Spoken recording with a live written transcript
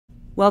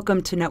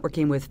Welcome to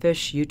Networking with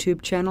Fish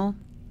YouTube channel.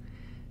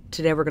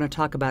 Today we're going to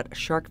talk about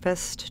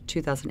SharkFest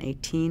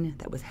 2018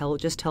 that was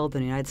just held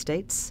in the United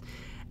States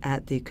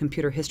at the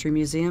Computer History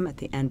Museum at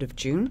the end of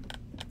June.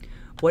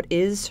 What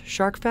is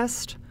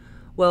SharkFest?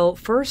 Well,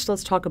 first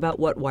let's talk about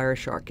what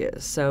Wireshark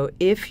is. So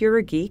if you're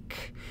a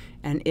geek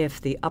and if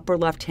the upper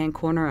left-hand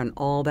corner and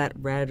all that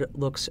red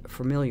looks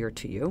familiar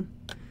to you,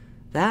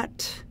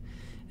 that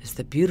is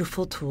the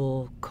beautiful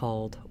tool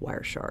called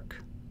Wireshark.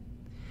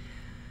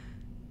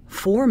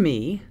 For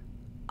me,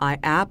 I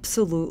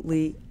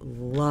absolutely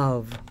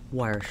love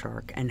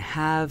Wireshark and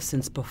have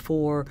since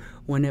before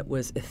when it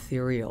was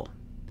ethereal.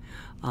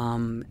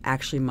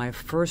 Actually, my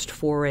first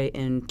foray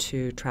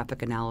into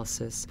traffic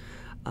analysis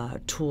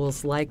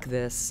tools like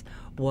this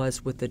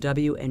was with the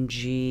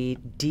WNG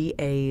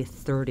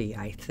DA30,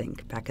 I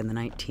think, back in the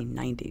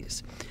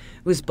 1990s. It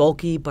was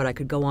bulky, but I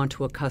could go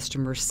onto a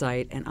customer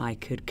site and I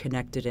could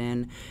connect it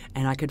in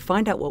and I could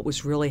find out what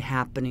was really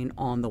happening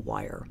on the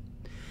wire.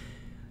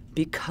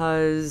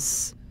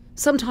 Because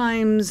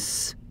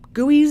sometimes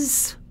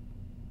GUIs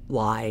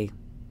lie.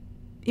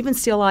 Even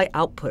CLI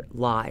output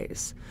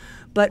lies.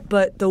 But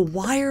the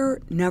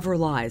wire never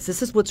lies.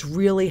 This is what's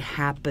really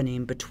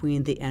happening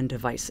between the end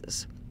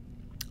devices.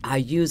 I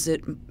use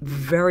it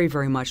very,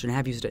 very much and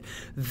have used it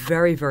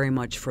very, very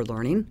much for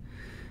learning.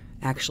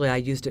 Actually, I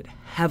used it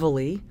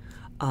heavily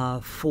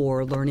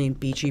for learning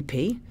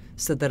BGP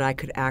so that I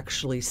could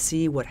actually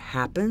see what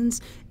happens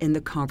in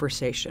the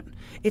conversation.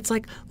 It's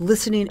like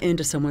listening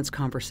into someone's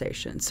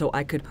conversation. So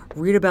I could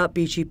read about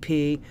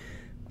BGP,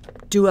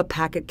 do a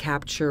packet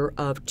capture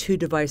of two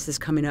devices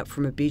coming up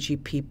from a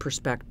BGP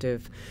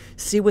perspective,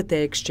 see what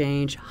they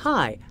exchange.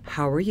 Hi,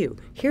 how are you?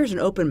 Here's an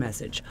open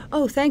message.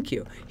 Oh, thank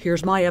you.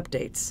 Here's my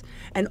updates.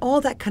 And all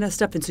that kind of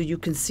stuff. And so you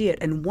can see it.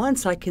 And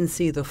once I can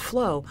see the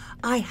flow,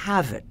 I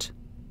have it.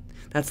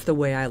 That's the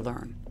way I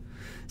learn.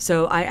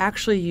 So I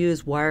actually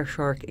use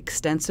Wireshark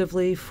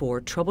extensively for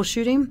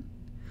troubleshooting,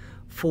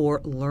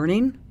 for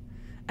learning,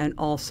 and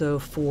also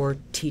for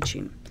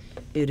teaching.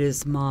 It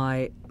is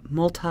my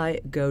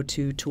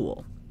multi-go-to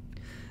tool.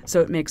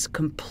 So it makes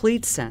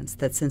complete sense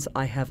that since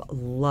I have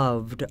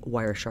loved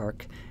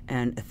Wireshark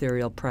and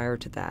Ethereal prior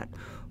to that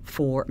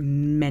for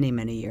many,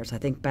 many years, I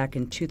think back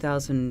in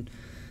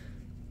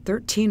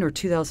 2013 or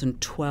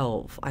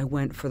 2012, I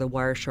went for the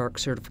Wireshark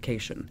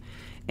certification.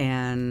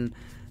 And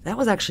that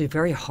was actually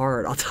very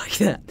hard, I'll tell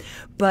you that.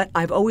 But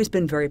I've always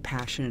been very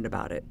passionate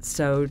about it.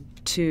 So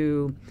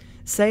to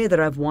say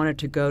that I've wanted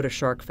to go to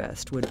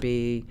SharkFest would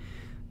be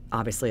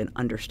obviously an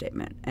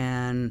understatement.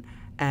 And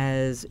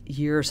as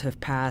years have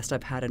passed,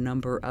 I've had a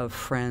number of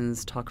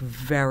friends talk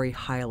very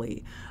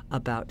highly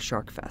about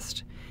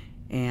SharkFest.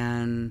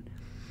 And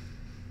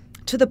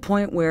to the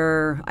point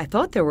where I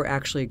thought they were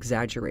actually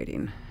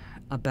exaggerating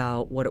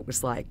about what it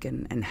was like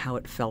and how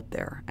it felt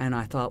there. And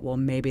I thought, well,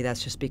 maybe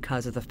that's just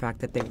because of the fact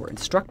that they were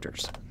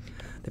instructors.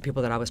 The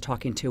people that I was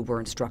talking to were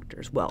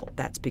instructors. Well,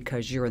 that's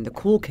because you're in the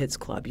cool kids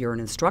club. You're an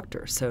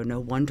instructor, so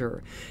no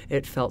wonder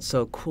it felt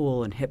so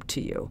cool and hip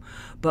to you.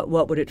 But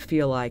what would it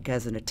feel like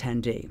as an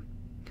attendee?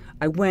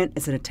 I went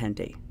as an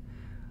attendee.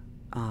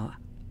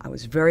 I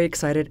was very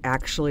excited.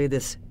 Actually,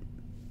 these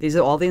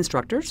are all the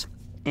instructors.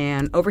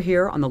 And over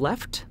here on the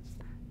left,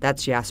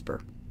 that's Jasper.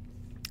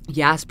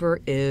 Jasper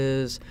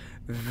is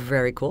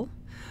very cool.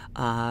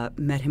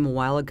 Met him a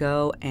while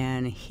ago,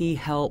 and he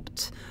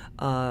helped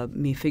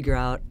me figure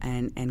out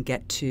and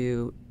get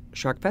to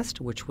SharkFest,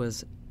 which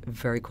was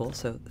very cool.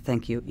 So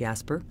thank you,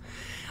 Jasper.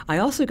 I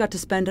also got to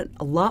spend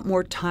a lot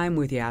more time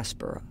with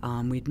Jasper.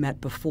 We'd met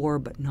before,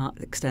 but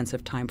not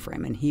extensive time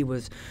frame. And he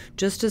was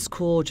just as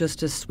cool,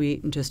 just as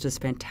sweet, and just as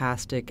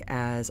fantastic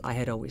as I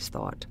had always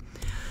thought.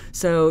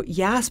 So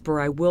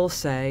Jasper, I will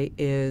say,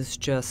 is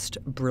just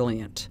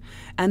brilliant.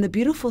 And the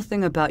beautiful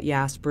thing about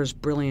Jasper's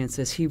brilliance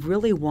is he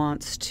really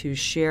wants to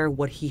share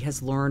what he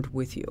has learned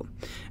with you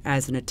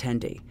as an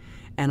attendee.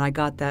 And I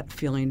got that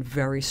feeling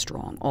very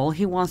strong. All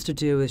he wants to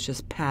do is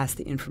just pass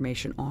the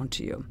information on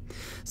to you.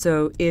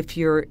 So if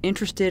you're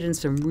interested in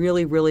some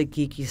really, really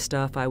geeky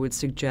stuff, I would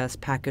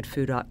suggest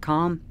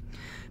packetfoo.com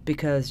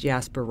because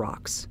Jasper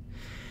rocks.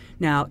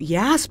 Now,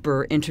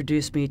 Jasper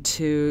introduced me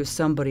to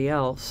somebody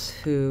else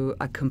who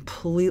I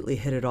completely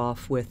hit it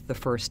off with the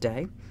first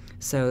day.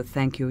 So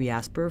thank you,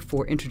 Jasper,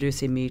 for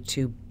introducing me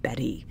to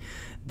Betty.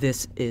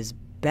 This is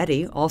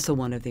Betty, also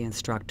one of the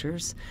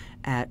instructors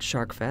at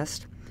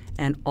SharkFest,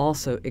 and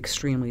also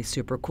extremely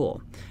super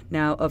cool.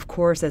 Now, of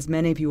course, as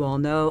many of you all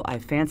know, I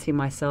fancy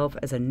myself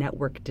as a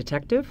network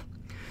detective.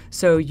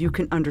 So you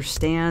can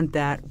understand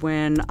that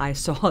when I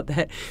saw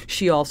that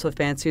she also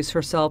fancies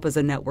herself as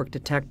a network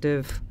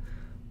detective,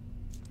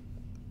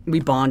 we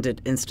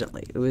bonded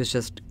instantly. It was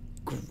just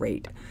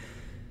great.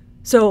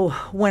 So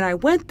when I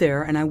went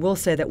there, and I will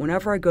say that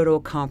whenever I go to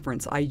a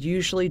conference, I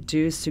usually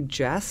do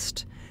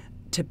suggest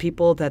to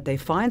people that they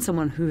find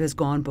someone who has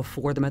gone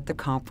before them at the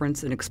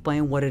conference and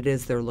explain what it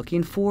is they're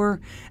looking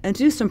for and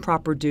do some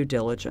proper due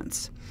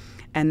diligence.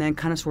 and then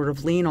kind of sort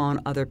of lean on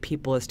other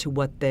people as to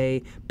what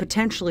they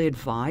potentially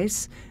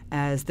advise,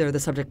 as they're the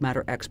subject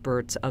matter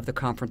experts of the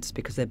conference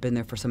because they've been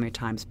there for so many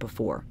times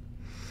before.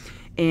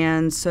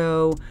 And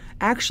so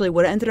actually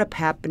what ended up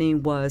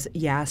happening was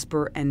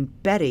Jasper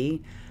and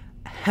Betty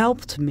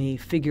helped me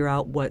figure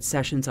out what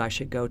sessions I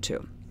should go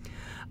to.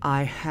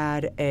 I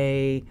had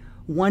a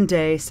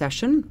one-day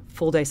session,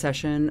 full-day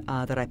session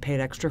that I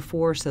paid extra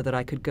for so that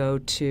I could go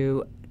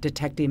to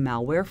detecting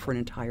malware for an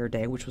entire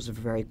day, which was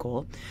very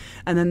cool.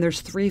 And then there's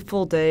 3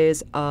 full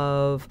days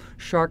of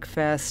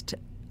SharkFest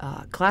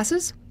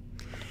classes.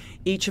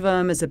 Each of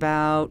them is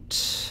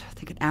about, I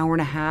think, an hour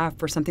and a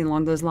half or something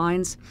along those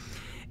lines.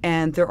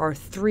 And there are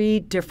 3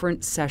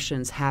 different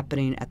sessions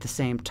happening at the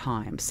same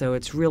time. So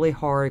it's really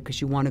hard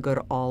because you want to go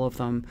to all of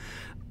them.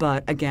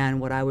 But again,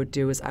 what I would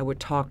do is I would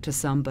talk to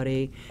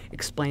somebody,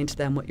 explain to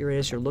them what it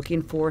is you're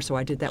looking for. So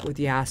I did that with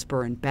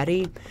Jasper and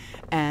Betty,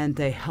 and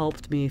they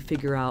helped me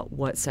figure out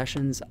what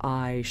sessions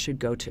I should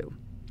go to.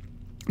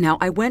 Now,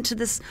 I went to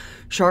this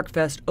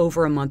SharkFest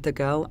over a month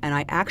ago, and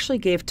I actually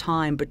gave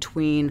time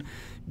between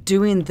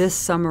doing this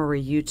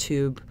summary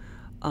YouTube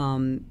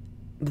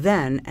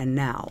then and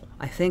now.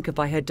 I think if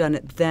I had done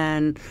it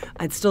then,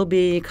 I'd still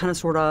be kind of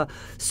sort of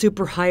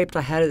super hyped.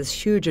 I had this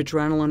huge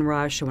adrenaline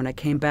rush, and when I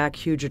came back,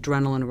 huge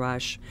adrenaline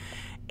rush.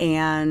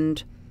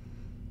 And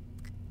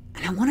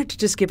I wanted to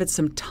just give it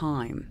some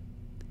time.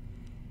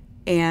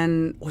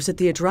 And was it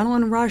the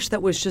adrenaline rush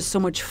that was just so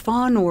much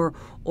fun, or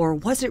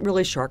was it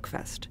really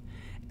SharkFest?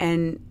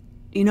 And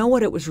you know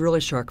what? It was really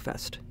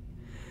SharkFest.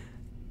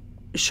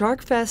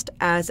 SharkFest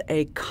as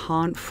a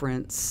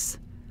conference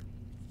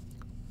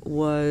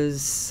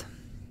was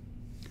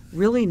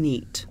really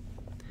neat.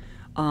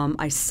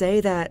 I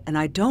say that, and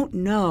I don't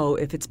know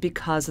if it's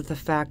because of the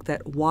fact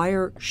that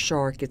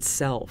Wireshark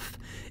itself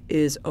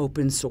is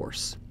open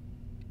source.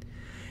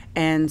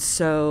 And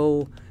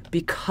so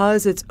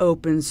because it's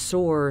open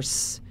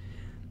source,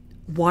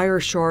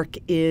 Wireshark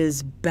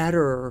is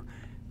better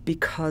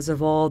because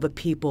of all the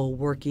people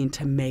working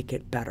to make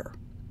it better.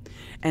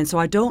 And so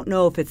I don't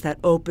know if it's that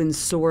open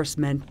source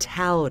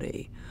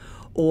mentality,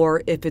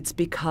 or if it's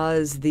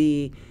because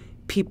the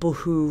people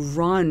who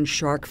run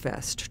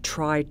SharkFest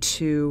try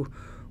to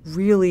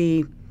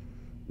really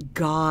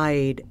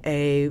guide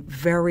a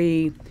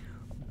very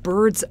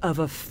birds of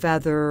a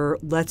feather,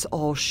 let's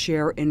all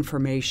share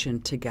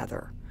information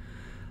together.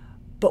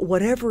 But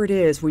whatever it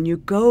is, when you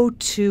go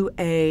to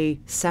a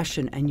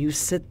session and you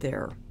sit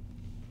there,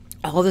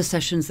 all the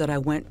sessions that I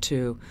went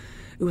to,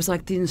 it was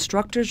like the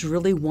instructors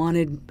really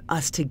wanted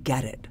us to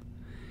get it,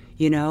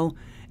 you know?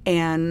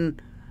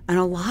 And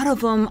a lot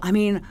of them, I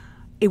mean,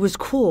 it was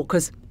cool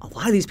because a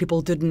lot of these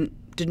people didn't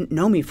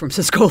know me from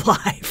Cisco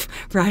Live,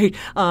 right?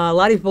 A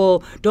lot of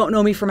people don't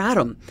know me from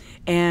Adam.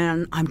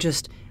 And I'm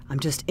just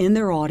in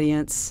their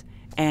audience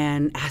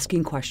and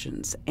asking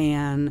questions,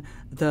 and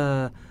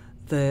the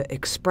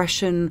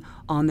expression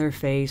on their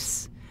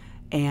face,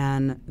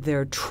 and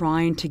they're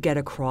trying to get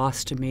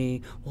across to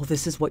me, well,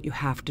 this is what you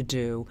have to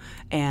do.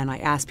 And I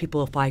asked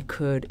people if I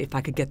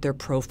could get their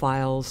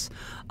profiles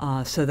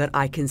so that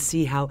I can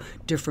see how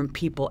different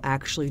people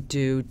actually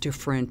do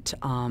different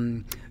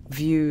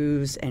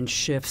views and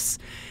shifts.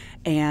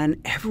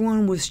 And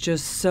everyone was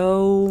just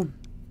so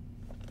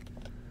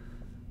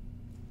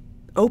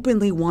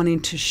openly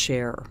wanting to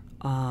share.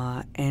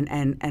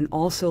 And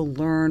also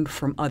learn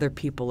from other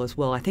people as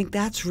well. I think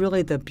that's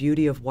really the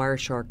beauty of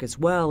Wireshark as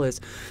well, is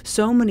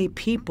so many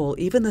people,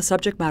 even the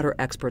subject matter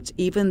experts,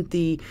 even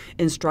the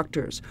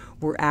instructors,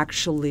 were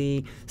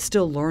actually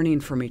still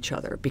learning from each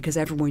other because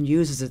everyone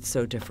uses it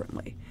so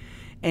differently.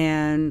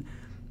 And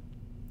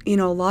you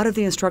know, a lot of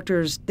the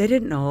instructors, they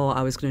didn't know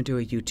I was going to do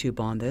a YouTube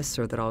on this,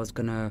 or that I was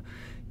going to,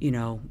 you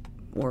know,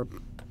 or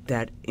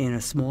that in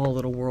a small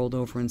little world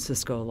over in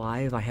Cisco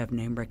Live, I have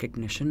name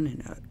recognition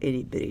in a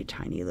itty-bitty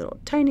tiny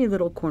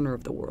little corner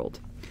of the world.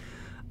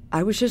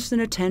 I was just an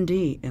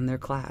attendee in their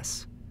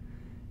class.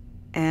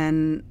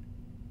 And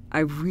I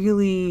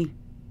really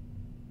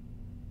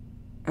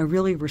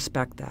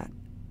respect that.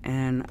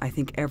 And I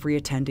think every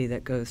attendee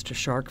that goes to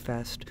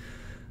SharkFest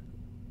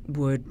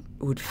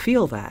would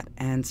feel that.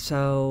 And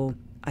so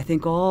I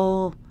think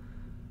all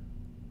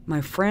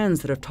my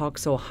friends that have talked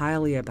so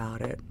highly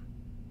about it,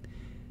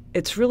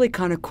 it's really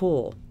kind of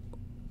cool.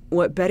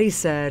 What Betty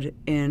said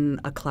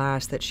in a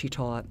class that she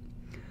taught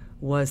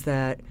was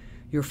that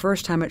your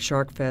first time at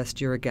SharkFest,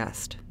 you're a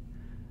guest.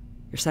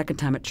 Your second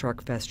time at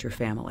SharkFest, you're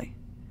family.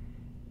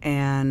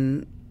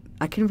 And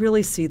I can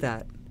really see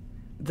that.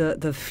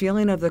 The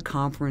feeling of the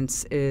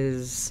conference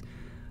is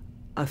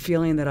a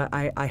feeling that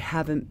I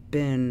haven't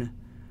been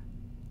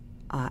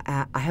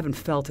I haven't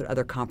felt at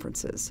other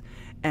conferences.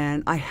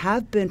 And I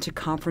have been to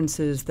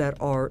conferences that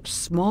are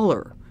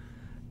smaller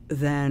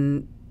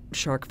than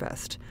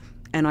SharkFest,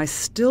 and I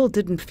still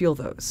didn't feel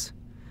those.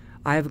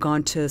 I have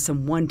gone to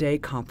some one-day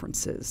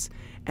conferences,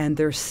 and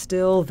there's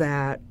still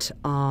that,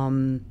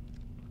 you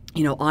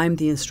know, I'm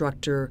the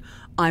instructor,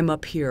 I'm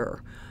up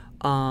here,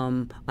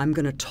 I'm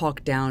going to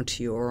talk down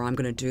to you, or I'm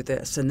going to do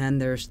this. And then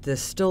there's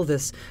still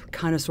this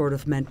kind of sort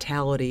of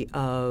mentality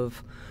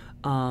of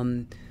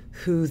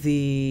who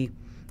the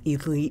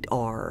elite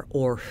are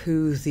or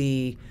who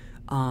the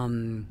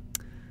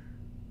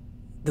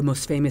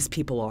most famous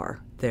people are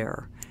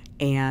there,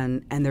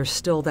 and there's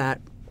still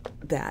that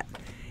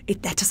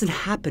doesn't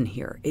happen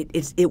here.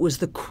 It was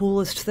the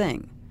coolest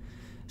thing.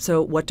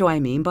 So what do I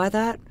mean by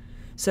that?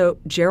 So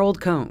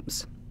Gerald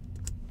Combs.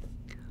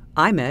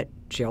 I met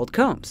Gerald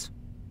Combs.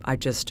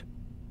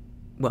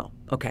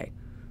 Okay.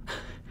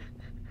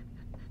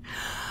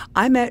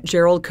 I met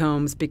Gerald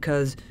Combs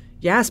because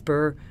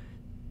Jasper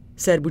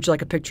said, "Would you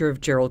like a picture of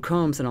Gerald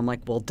Combs?" And I'm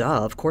like, well,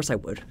 duh, of course I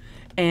would.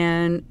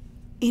 And,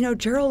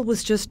 Gerald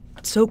was just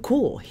so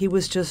cool. He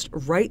was just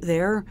right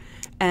there.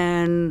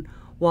 And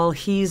while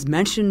he's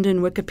mentioned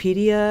in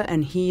Wikipedia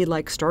and he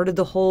started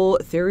the whole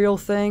ethereal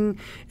thing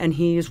and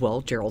he's,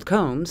 Gerald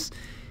Combs,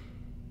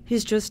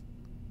 he's just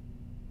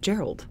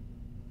Gerald.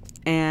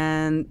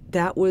 And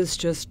that was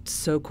just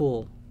so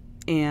cool.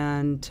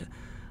 And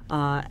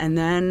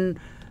then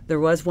there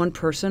was one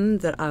person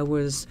that I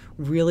was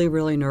really,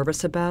 really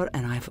nervous about,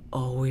 and I've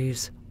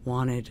always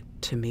wanted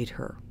to meet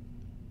her.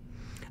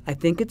 I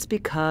think it's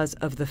because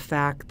of the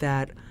fact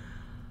that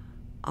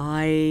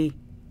I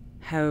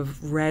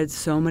have read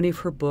so many of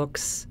her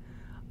books.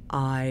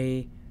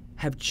 I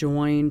have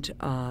joined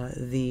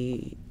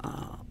the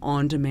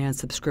on-demand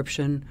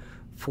subscription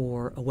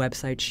for a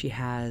website she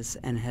has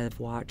and have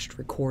watched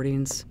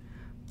recordings.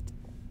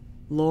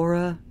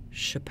 Laura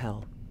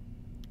Chappelle.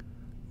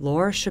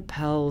 Laura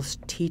Chappelle's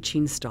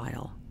teaching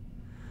style,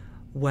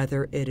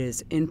 whether it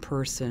is in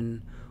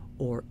person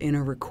or in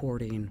a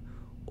recording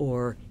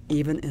or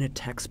even in a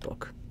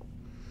textbook,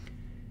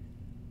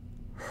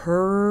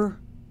 her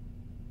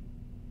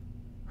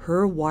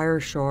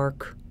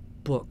Wireshark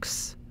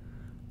books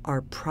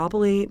are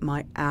probably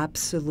my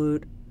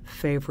absolute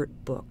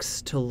favorite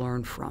books to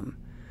learn from.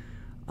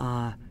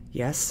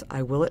 Yes,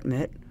 I will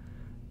admit,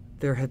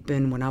 there have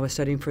been, when I was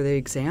studying for the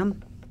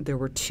exam, there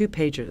were 2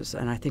 pages,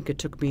 and I think it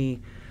took me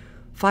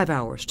 5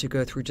 hours to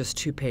go through just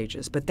 2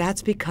 pages. But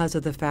that's because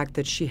of the fact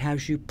that she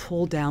has you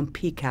pull down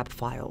PCAP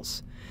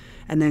files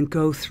and then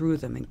go through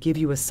them and give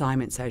you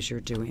assignments as you're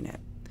doing it.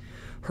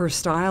 Her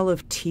style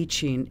of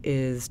teaching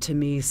is, to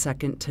me,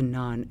 second to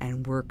none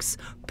and works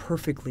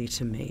perfectly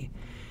to me.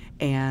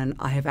 And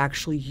I have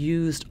actually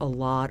used a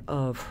lot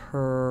of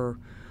her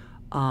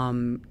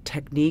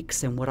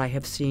techniques and what I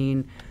have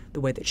seen, the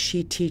way that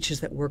she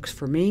teaches that works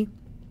for me,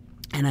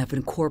 and I've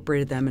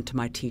incorporated them into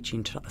my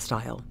teaching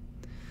style.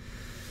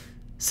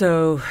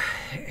 So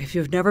if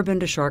you've never been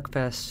to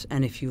SharkFest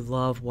and if you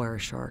love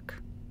Wireshark,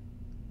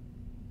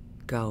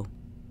 go.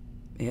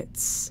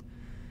 It's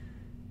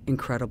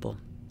incredible.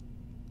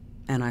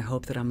 And I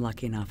hope that I'm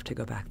lucky enough to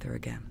go back there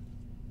again.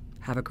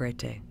 Have a great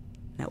day.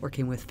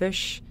 Networking with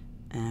Fish,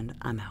 and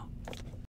I'm out.